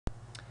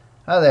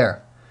Hi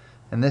there.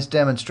 In this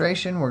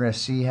demonstration, we're going to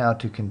see how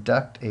to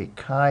conduct a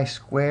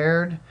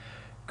chi-squared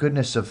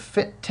goodness of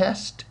fit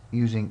test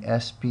using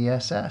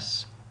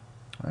SPSS.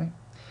 Right?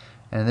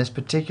 And in this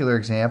particular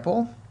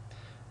example,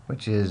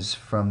 which is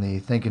from the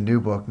Think and Do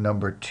book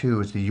number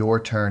 2, it's the Your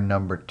Turn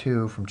number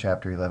 2 from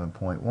chapter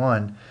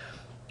 11.1,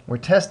 we're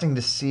testing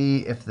to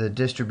see if the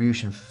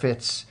distribution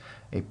fits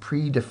a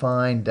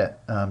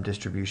predefined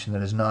distribution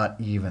that is not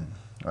even.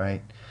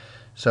 Right?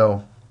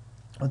 So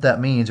what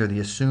that means are the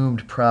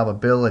assumed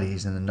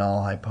probabilities in the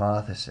null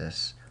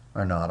hypothesis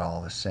are not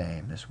all the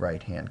same, this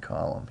right-hand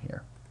column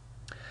here.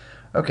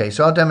 Okay,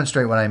 so I'll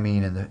demonstrate what I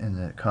mean in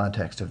the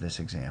context of this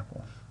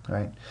example.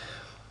 Right?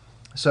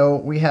 So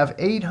we have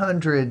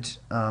 800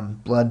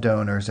 blood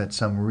donors at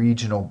some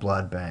regional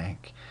blood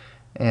bank,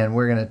 and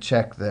we're going to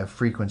check the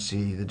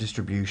frequency, the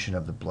distribution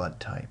of the blood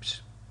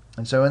types.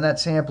 And so in that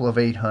sample of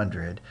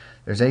 800,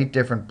 there's 8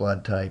 different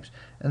blood types,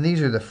 and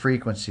these are the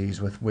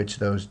frequencies with which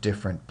those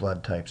different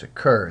blood types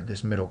occurred,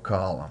 this middle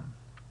column.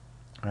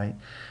 Right?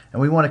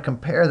 And we want to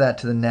compare that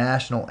to the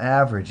national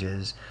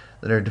averages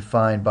that are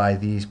defined by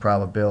these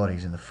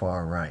probabilities in the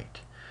far right.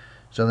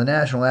 So the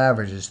national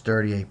average is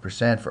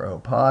 38% for O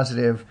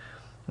positive.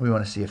 We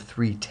want to see if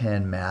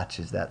 310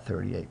 matches that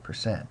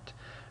 38%.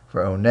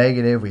 For O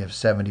negative, we have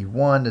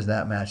 71. Does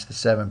that match the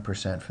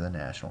 7% for the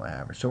national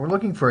average? So we're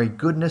looking for a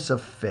goodness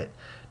of fit.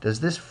 Does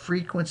this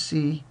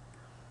frequency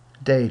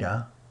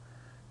data,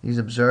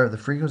 the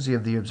frequency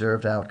of the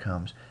observed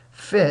outcomes,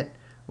 fit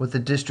with the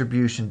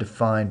distribution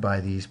defined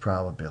by these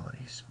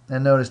probabilities?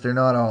 And notice they're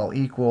not all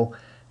equal,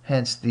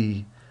 hence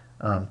the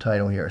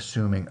title here,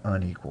 Assuming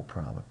Unequal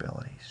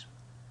Probabilities.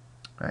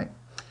 Right?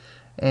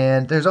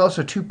 And there's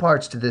also 2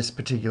 parts to this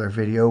particular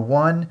video.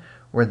 One,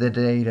 where the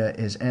data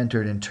is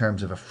entered in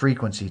terms of a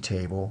frequency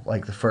table,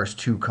 like the first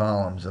 2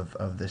 columns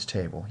of this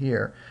table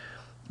here.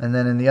 And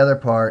then in the other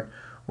part,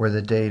 where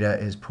the data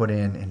is put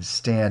in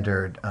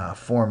standard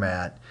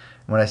format.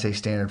 When I say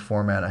standard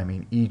format, I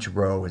mean each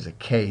row is a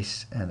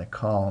case and the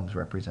columns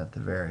represent the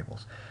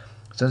variables.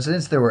 So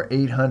since there were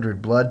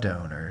 800 blood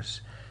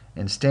donors,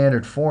 in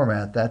standard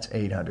format, that's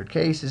 800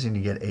 cases, and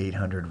you get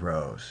 800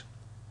 rows.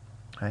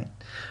 Right?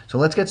 So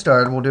let's get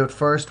started. We'll do it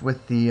first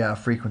with the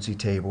frequency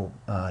table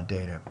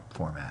data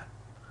format.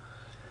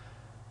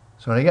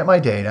 So when I get my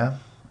data,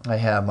 I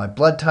have my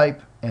blood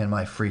type and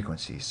my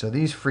frequencies. So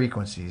these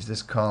frequencies,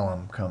 this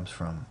column comes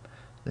from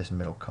this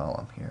middle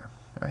column here.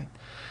 Right?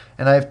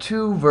 And I have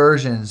 2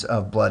 versions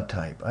of blood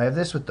type. I have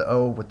this with the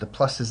O with the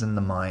pluses and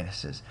the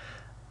minuses.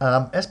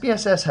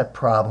 SPSS had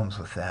problems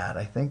with that.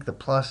 I think the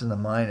plus and the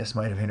minus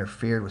might have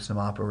interfered with some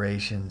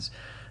operations.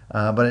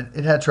 But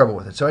it had trouble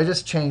with it. So I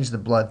just changed the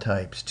blood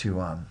types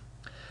to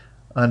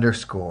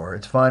underscore.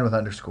 It's fine with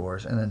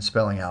underscores, and then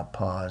spelling out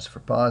pos for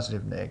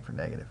positive, neg for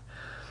negative.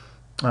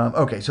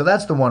 Okay, so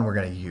that's the one we're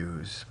going to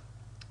use.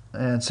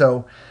 And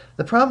so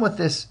the problem with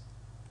this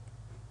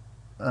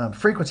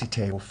frequency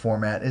table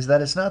format is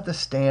that it's not the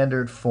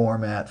standard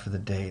format for the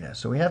data.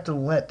 So we have to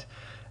let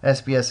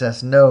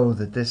SPSS know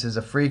that this is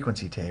a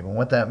frequency table. And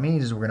what that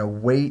means is we're going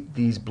to weight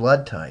these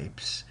blood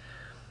types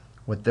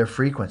with their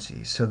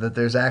frequencies so that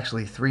there's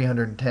actually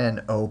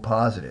 310 O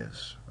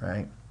positives,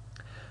 right?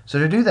 So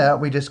to do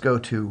that, we just go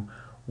to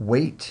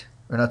weight,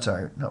 or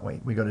not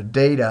weight, we go to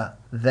data,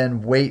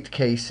 then weight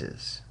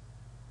cases,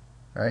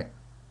 right?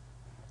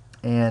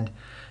 And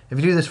if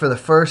you do this for the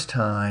first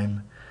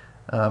time,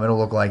 it'll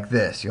look like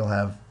this. You'll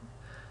have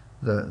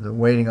the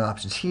weighting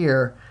options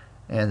here,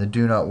 and the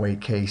do not weight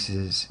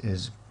cases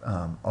is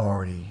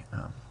already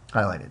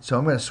highlighted. So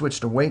I'm going to switch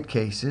to weight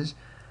cases.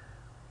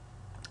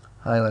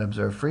 Highlight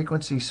observed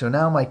frequency. So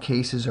now my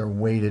cases are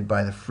weighted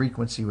by the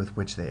frequency with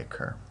which they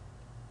occur.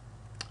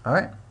 All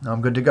right, now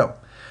I'm good to go.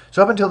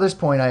 So up until this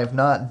point, I have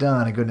not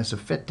done a goodness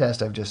of fit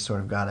test. I've just sort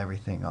of got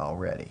everything all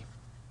ready.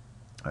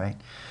 All right,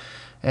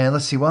 and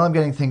let's see, while I'm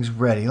getting things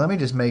ready, let me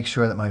just make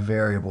sure that my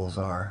variables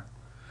are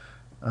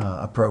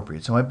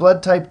appropriate. So my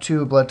blood type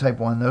 2, blood type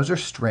 1, those are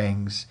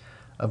strings.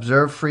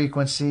 Observed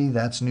frequency,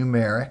 that's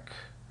numeric.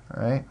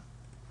 All right.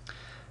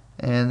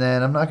 And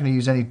then I'm not going to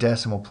use any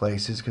decimal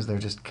places because they're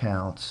just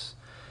counts.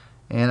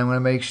 And I'm going to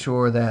make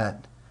sure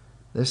that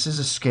this is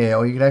a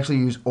scale. You could actually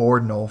use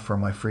ordinal for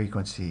my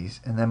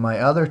frequencies. And then my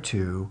other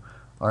 2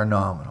 are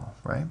nominal,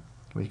 right?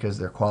 Because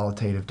they're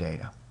qualitative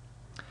data.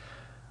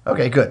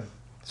 Okay, good.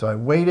 So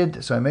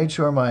I made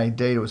sure my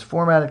data was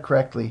formatted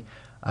correctly.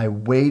 I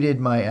weighted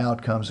my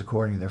outcomes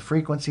according to their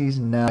frequencies.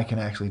 And now I can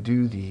actually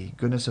do the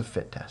goodness of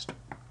fit test.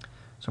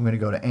 So I'm going to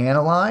go to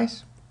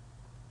Analyze.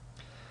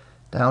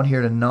 Down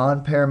here to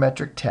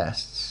non-parametric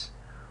tests,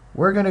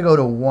 we're going to go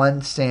to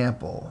 1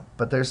 sample,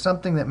 but there's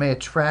something that may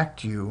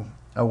attract you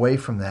away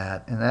from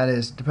that, and that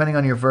is, depending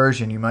on your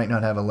version, you might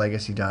not have a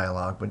legacy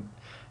dialog, but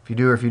if you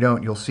do or if you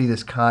don't, you'll see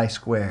this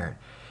chi-squared.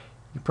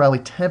 You're probably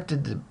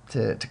tempted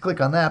to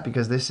click on that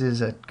because this is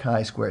a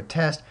chi-squared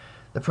test.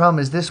 The problem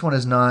is this one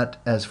is not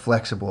as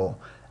flexible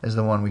as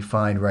the one we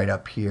find right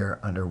up here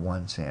under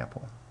 1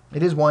 sample.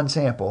 It is 1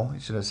 sample.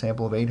 It's a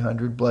sample of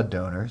 800 blood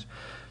donors.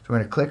 So we're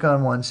going to click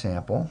on 1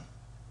 sample.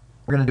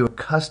 We're going to do a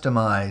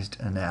customized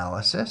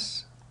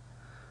analysis.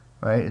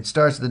 right? It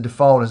starts, the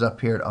default is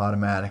up here to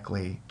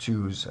automatically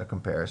choose a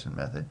comparison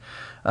method.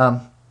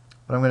 But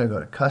I'm going to go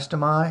to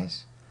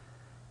Customize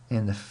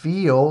in the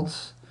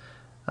fields.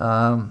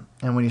 And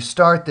when you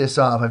start this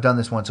off, I've done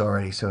this once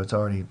already, so it's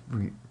already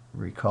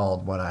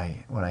recalled what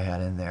I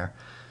had in there.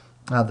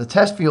 The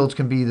test fields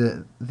can be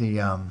the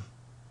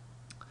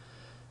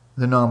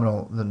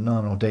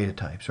nominal data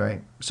types,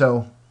 right?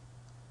 So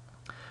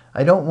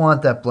I don't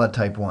want that blood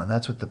type 1.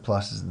 That's what the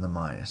pluses and the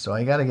minus. So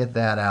I got to get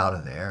that out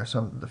of there.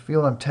 So the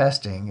field I'm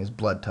testing is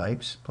blood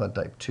types, blood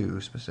type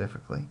 2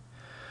 specifically.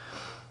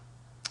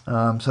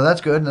 So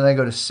that's good. And then I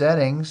go to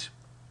settings.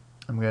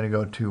 I'm going to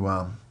go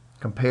to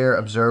compare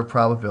observed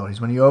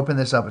probabilities. When you open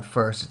this up at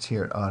first, it's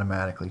here at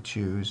automatically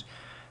choose.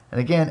 And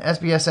again,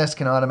 SPSS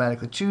can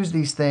automatically choose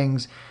these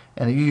things,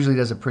 and it usually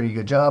does a pretty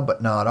good job,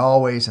 but not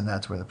always, and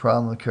that's where the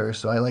problem occurs.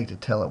 So I like to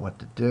tell it what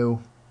to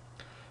do.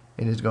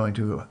 It is going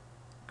to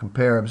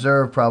compare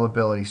observed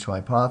probabilities to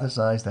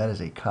hypothesize. That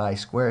is a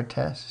chi-square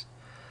test.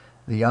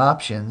 The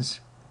options.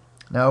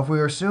 Now, if we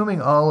were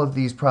assuming all of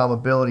these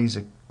probabilities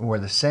were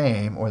the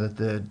same, or that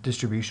the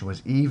distribution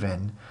was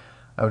even,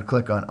 I would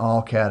click on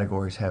all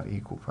categories have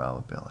equal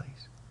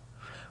probabilities.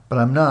 But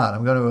I'm not.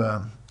 I'm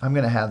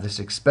going to have this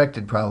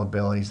expected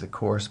probabilities that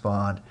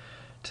correspond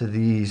to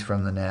these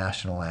from the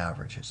national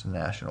averages, the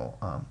national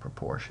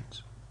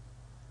proportions.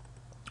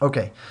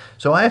 Okay,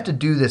 so I have to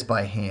do this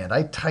by hand.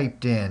 I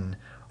typed in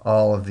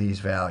all of these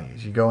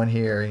values. You go in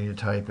here and you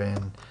type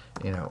in,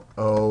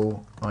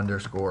 O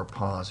underscore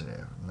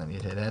positive, and then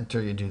you'd hit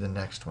enter. You do the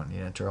next one.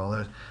 You enter all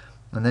those,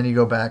 and then you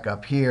go back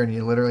up here and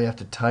you literally have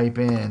to type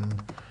in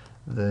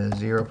the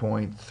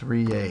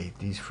 0.38,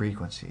 these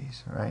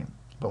frequencies, right?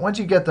 But once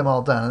you get them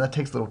all done, and that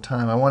takes a little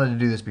time, I wanted to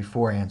do this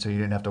beforehand so you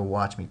didn't have to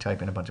watch me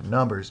type in a bunch of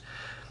numbers.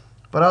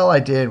 But all I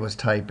did was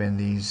type in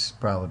these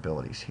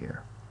probabilities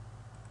here,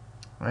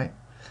 right?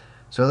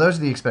 So those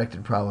are the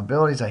expected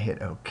probabilities. I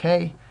hit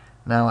OK.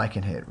 Now I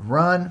can hit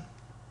run.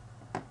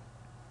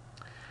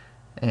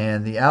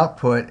 And the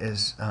output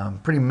is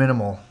pretty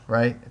minimal,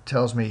 right? It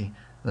tells me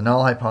the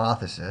null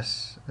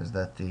hypothesis is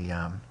that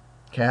the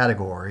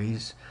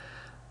categories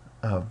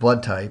of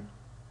blood type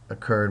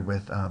occurred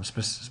with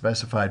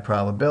specified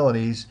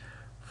probabilities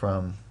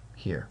from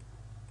here,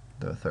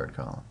 the third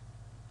column.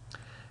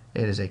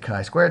 It is a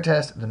chi-square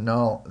test.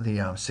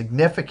 The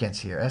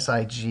significance here,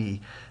 SIG,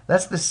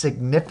 that's the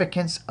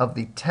significance of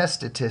the test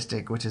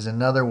statistic, which is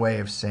another way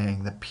of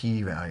saying the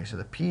p-value. So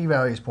the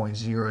p-value is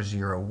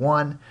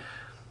 0.001.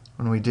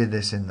 When we did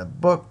this in the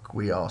book,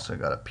 we also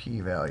got a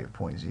p-value of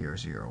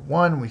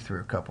 0.001. We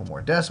threw a couple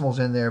more decimals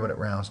in there, but it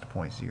rounds to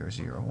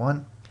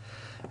 0.001.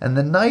 And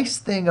the nice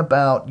thing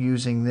about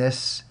using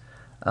this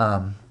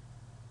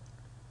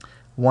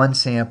one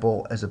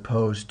sample as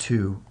opposed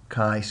to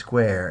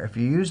chi-square, if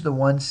you use the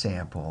one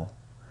sample,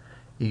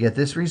 you get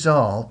this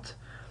result.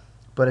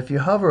 But if you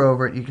hover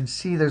over it, you can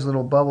see there's a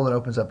little bubble that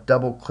opens up.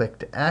 Double click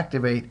to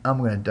activate. I'm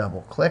going to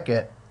double click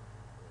it,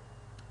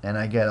 and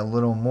I get a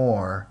little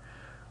more,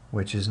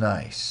 which is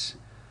nice.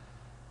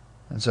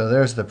 And so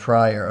there's the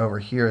prior. Over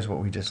here is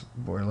what we just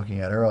were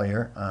looking at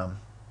earlier.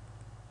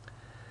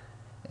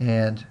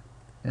 And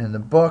in the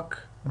book,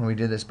 when we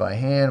did this by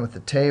hand with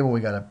the table, we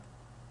got a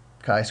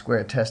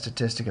chi-square test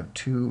statistic of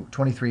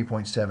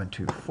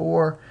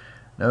 23.724.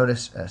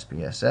 Notice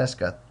SPSS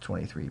got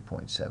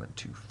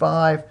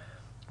 23.725.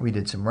 We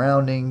did some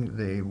rounding.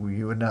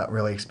 You would not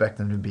really expect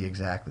them to be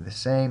exactly the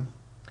same.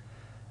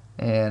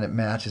 And it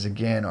matches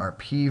again our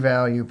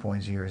p-value,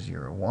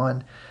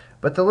 0.001.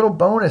 But the little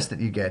bonus that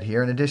you get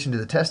here, in addition to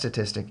the test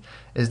statistic,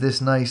 is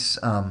this nice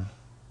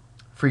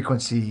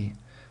frequency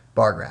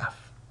bar graph.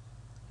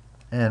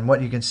 And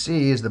what you can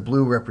see is the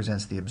blue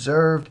represents the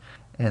observed,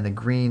 and the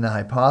green the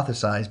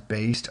hypothesized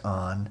based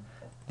on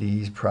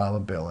these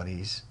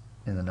probabilities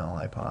in the null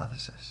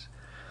hypothesis.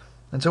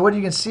 And so what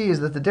you can see is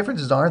that the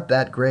differences aren't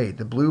that great.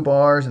 The blue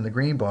bars and the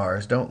green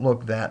bars don't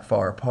look that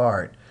far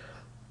apart.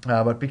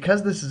 But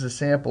because this is a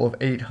sample of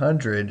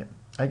 800,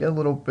 I get a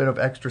little bit of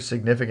extra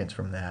significance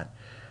from that.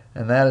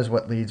 And that is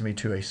what leads me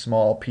to a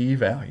small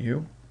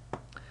p-value,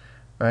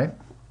 right?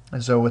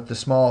 And so with the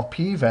small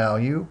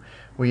p-value,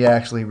 we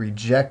actually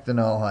reject the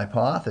null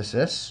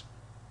hypothesis,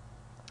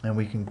 and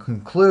we can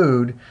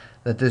conclude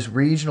that this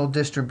regional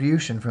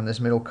distribution from this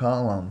middle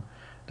column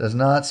does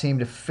not seem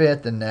to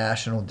fit the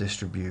national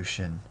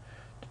distribution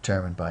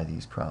determined by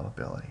these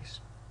probabilities.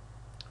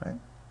 Right?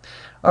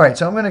 All right,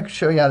 so I'm going to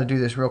show you how to do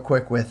this real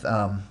quick with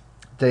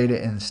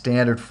data in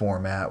standard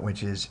format,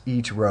 which is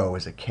each row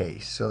is a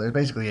case. So there's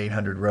basically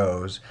 800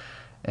 rows,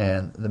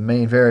 and the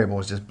main variable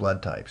is just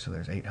blood type. So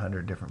there's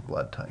 800 different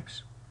blood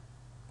types.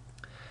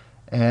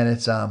 And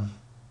it's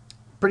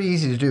pretty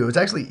easy to do. It's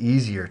actually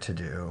easier to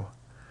do.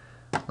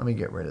 Let me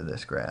get rid of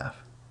this graph,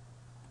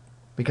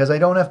 because I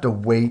don't have to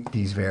weight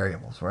these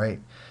variables, right?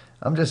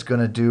 I'm just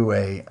going to do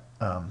a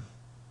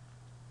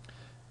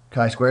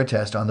chi-square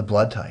test on the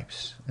blood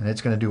types, and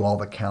it's going to do all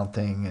the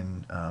counting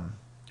and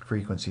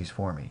frequencies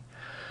for me.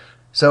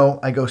 So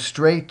I go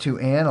straight to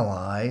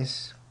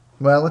analyze.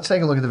 Well, let's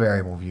take a look at the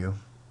variable view.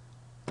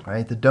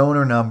 right? The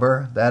donor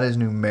number, that is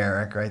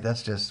numeric, right?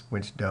 That's just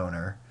which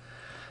donor.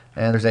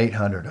 And there's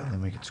 800 of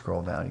them. We can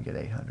scroll down and get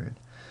 800.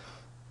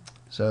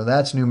 So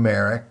that's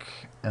numeric.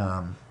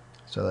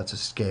 So that's a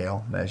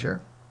scale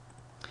measure.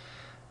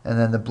 And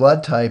then the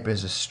blood type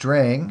is a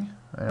string.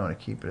 I want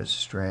to keep it a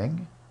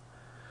string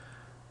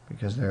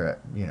because there,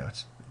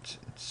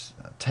 it's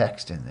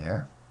text in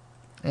there.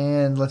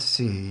 And let's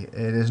see, it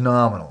is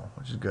nominal,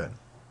 which is good.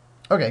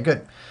 Okay,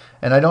 good.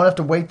 And I don't have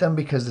to weight them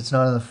because it's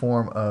not in the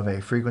form of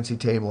a frequency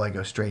table. I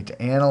go straight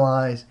to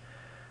analyze.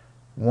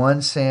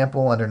 One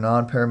sample under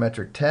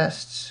non-parametric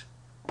tests.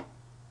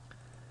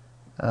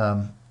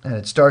 And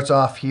it starts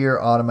off here,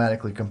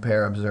 automatically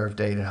compare observed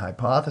data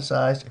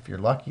hypothesized. If you're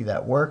lucky,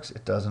 that works.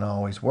 It doesn't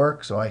always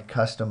work, so I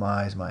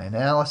customize my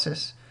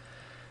analysis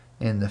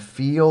in the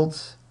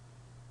fields.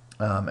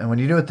 And when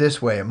you do it this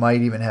way, it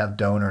might even have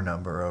donor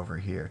number over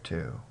here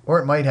too. Or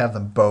it might have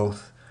them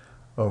both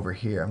over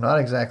here. I'm not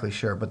exactly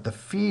sure, but the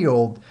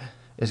field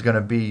is going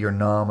to be your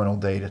nominal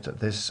data.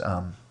 This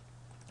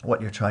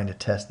what you're trying to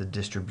test the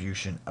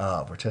distribution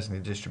of. We're testing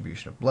the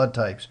distribution of blood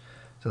types,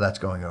 so that's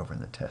going over in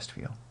the test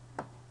field.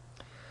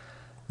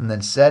 And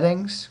then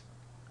settings,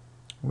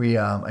 we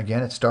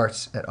again, it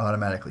starts at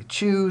automatically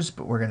choose,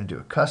 but we're going to do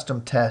a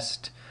custom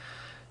test,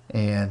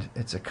 and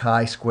it's a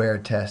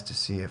chi-squared test to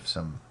see if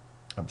some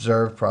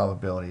observed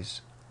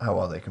probabilities, how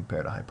well they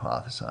compare to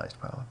hypothesized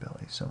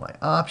probabilities. So my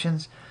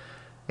options,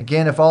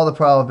 again, if all the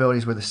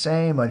probabilities were the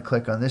same, I'd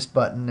click on this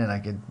button and I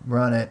could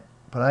run it,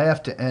 but I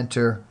have to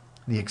enter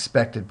the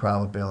expected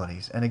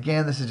probabilities. And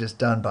again, this is just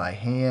done by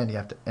hand. You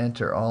have to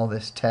enter all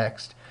this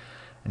text,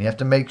 and you have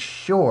to make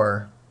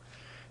sure,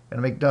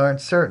 and make darn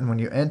certain when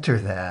you enter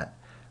that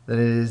it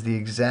is the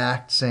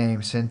exact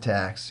same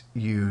syntax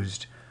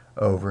used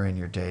over in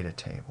your data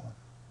table.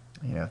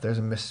 If there's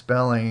a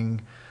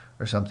misspelling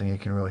or something, it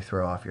can really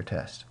throw off your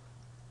test.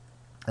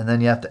 And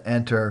then you have to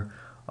enter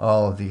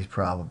all of these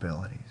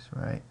probabilities,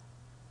 right?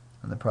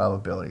 And the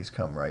probabilities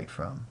come right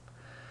from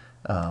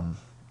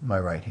my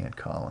right-hand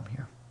column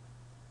here.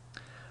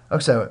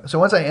 Okay, so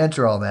once I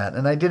enter all that,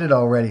 and I did it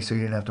already so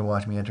you didn't have to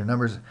watch me enter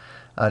numbers,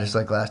 just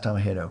like last time,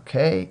 I hit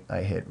OK,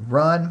 I hit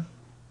run,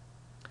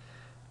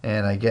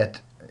 and I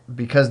get,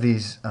 because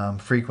these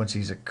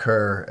frequencies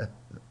occur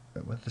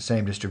with the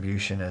same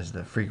distribution as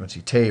the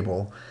frequency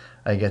table,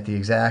 I get the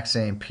exact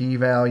same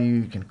p-value.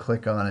 You can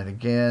click on it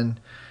again,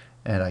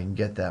 and I can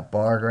get that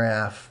bar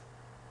graph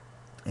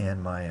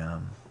and my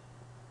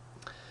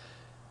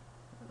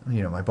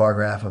my bar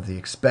graph of the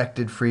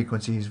expected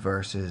frequencies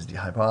versus the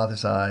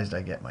hypothesized.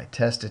 I get my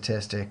test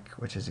statistic,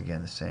 which is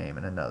again the same,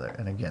 and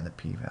again the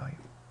p-value.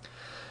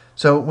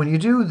 So when you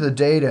do the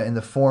data in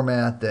the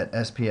format that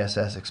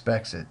SPSS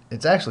expects it,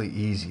 it's actually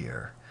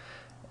easier.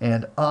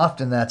 And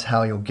often that's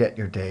how you'll get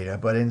your data.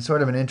 But in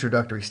sort of an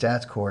introductory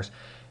stats course,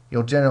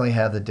 you'll generally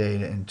have the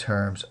data in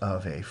terms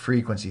of a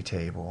frequency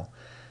table.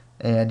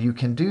 And you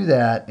can do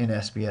that in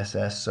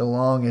SPSS so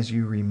long as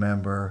you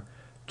remember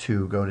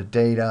to go to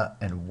data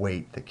and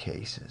weight the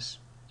cases.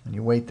 When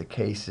you weight the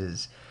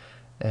cases,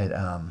 it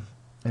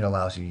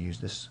allows you to use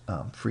this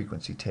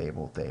frequency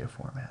table data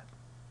format.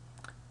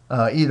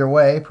 Either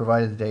way,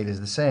 provided the data is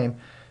the same,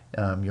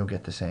 you'll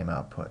get the same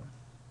output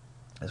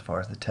as far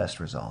as the test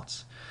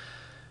results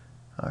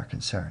are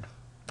concerned.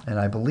 And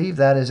I believe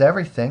that is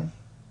everything.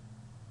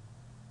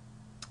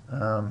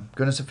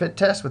 Goodness of fit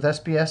test with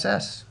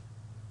SPSS.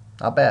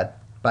 Not bad.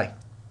 Bye.